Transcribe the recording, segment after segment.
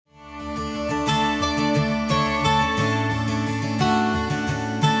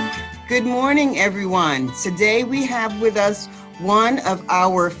Good morning, everyone. Today we have with us one of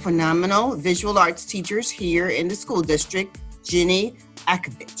our phenomenal visual arts teachers here in the school district, Ginny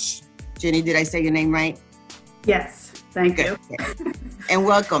Ackiewicz. Ginny, did I say your name right? Yes, thank you. And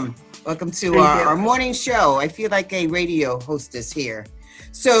welcome. Welcome to our morning show. I feel like a radio hostess here.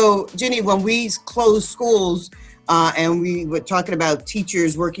 So, Ginny, when we closed schools and we were talking about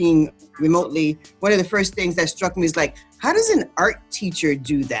teachers working remotely, one of the first things that struck me is like, how does an art teacher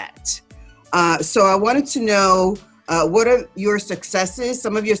do that? So I wanted to know what are your successes,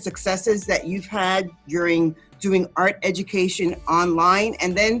 some of your successes that you've had during doing art education online,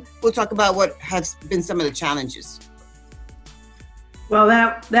 and then we'll talk about what has been some of the challenges. Well,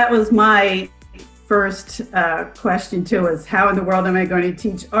 that was my first question too, is how in the world am I going to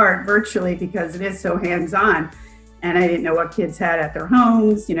teach art virtually, because it is so hands-on. And I didn't know what kids had at their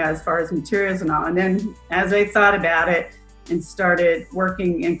homes, you know, as far as materials and all. And then as I thought about it and started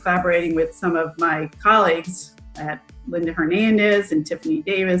working and collaborating with some of my colleagues at Linda Hernandez and Tiffany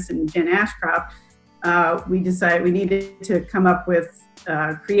Davis and Jen Ashcroft, we decided we needed to come up with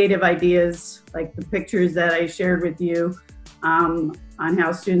creative ideas like the pictures that I shared with you on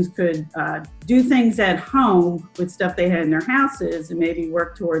how students could do things at home with stuff they had in their houses and maybe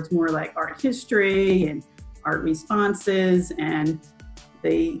work towards more like art history and art responses. And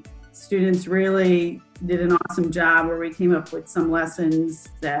the students really did an awesome job where we came up with some lessons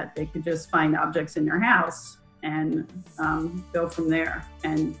that they could just find objects in their house and go from there.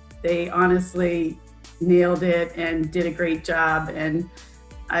 And they honestly nailed it and did a great job. And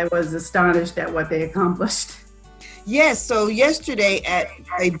I was astonished at what they accomplished. Yes, so yesterday at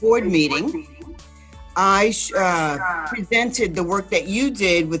a board meeting, I presented the work that you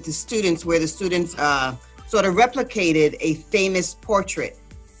did with the students, where the students sort of replicated a famous portrait.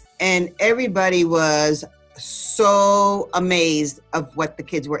 And everybody was so amazed of what the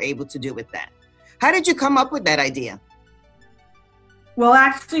kids were able to do with that. How did you come up with that idea? Well,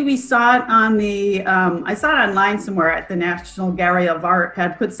 actually, we saw it on the, I saw it online somewhere at the National Gallery of Art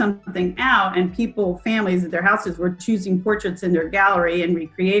had put something out, and people, families at their houses were choosing portraits in their gallery and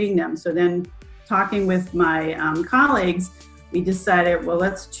recreating them. So then talking with my colleagues, we decided, well,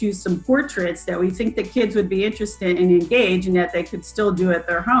 let's choose some portraits that we think the kids would be interested and engage and that they could still do at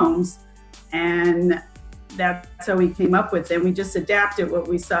their homes. And that's how we came up with it. We just adapted what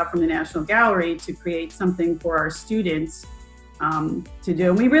we saw from the National Gallery to create something for our students to do.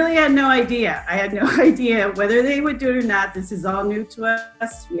 And we really had no idea. I had no idea whether they would do it or not. This is all new to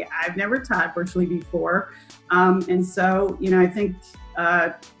us. I've never taught virtually before. And so, you know, I think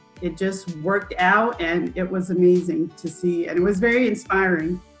it just worked out, and it was amazing to see. And it was very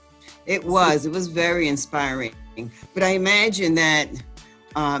inspiring. It was very inspiring. But I imagine that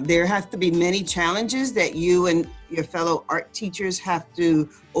there have to be many challenges that you and your fellow art teachers have to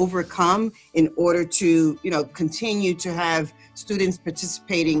overcome in order to, you know, continue to have students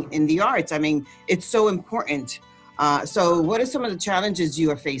participating in the arts. I mean, it's so important. So what are some of the challenges you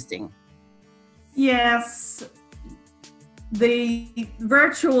are facing? Yes, the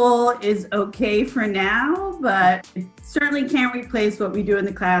virtual is okay for now, but it certainly can't replace what we do in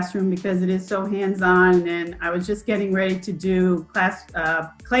the classroom because it is so hands-on. And I was just getting ready to do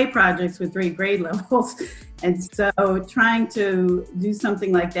clay projects with 3 grade levels. And so trying to do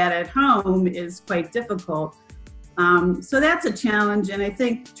something like that at home is quite difficult. So that's a challenge. And I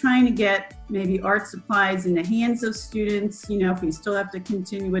think trying to get maybe art supplies in the hands of students, you know, if we still have to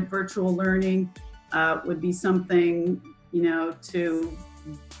continue with virtual learning, would be something, you know, to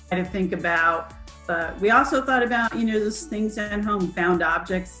try to think about. But we also thought about, you know, those things at home, found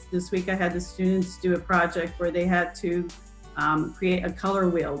objects. This week I had the students do a project where they had to create a color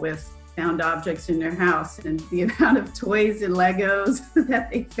wheel with found objects in their house, and the amount of toys and Legos that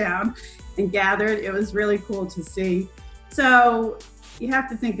they found and gathered, it was really cool to see. So you have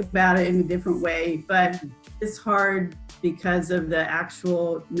to think about it in a different way, but it's hard because of the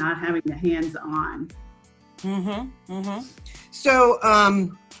actual not having the hands-on. So,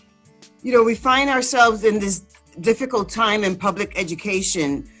 you know, we find ourselves in this difficult time in public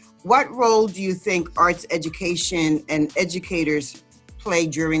education. What role do you think arts education and educators play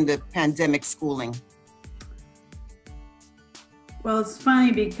during the pandemic schooling? Well, it's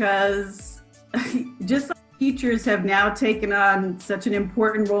funny because just like teachers have now taken on such an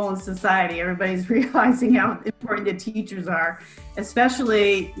important role in society. Everybody's realizing how important the teachers are,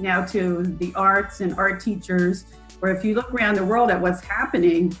 especially now to the arts and art teachers, where if you look around the world at what's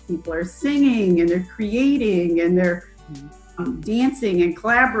happening, people are singing and they're creating and they're dancing and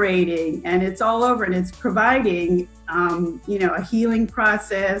collaborating, and it's all over, and it's providing, you know, a healing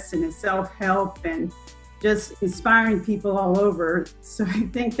process and a self-help and just inspiring people all over. So I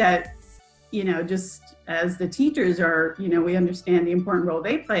think that just as the teachers are, we understand the important role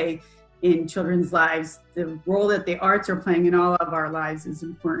they play in children's lives, the role that the arts are playing in all of our lives is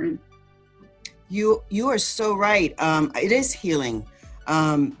important. You are so right. It is healing.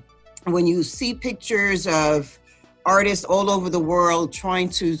 When you see pictures of artists all over the world trying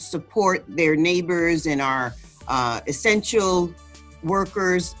to support their neighbors and our essential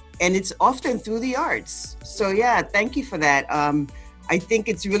workers, and it's often through the arts. So yeah, thank you for that. I think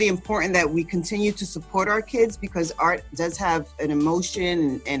it's really important that we continue to support our kids because art does have an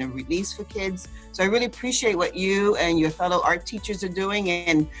emotion and a release for kids. So I really appreciate what you and your fellow art teachers are doing,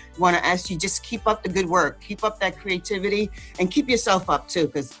 and want to ask you just keep up the good work, keep up that creativity, and keep yourself up too,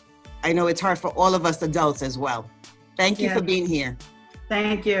 because I know it's hard for all of us adults as well. Thank you for being here.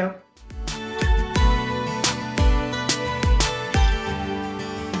 Thank you.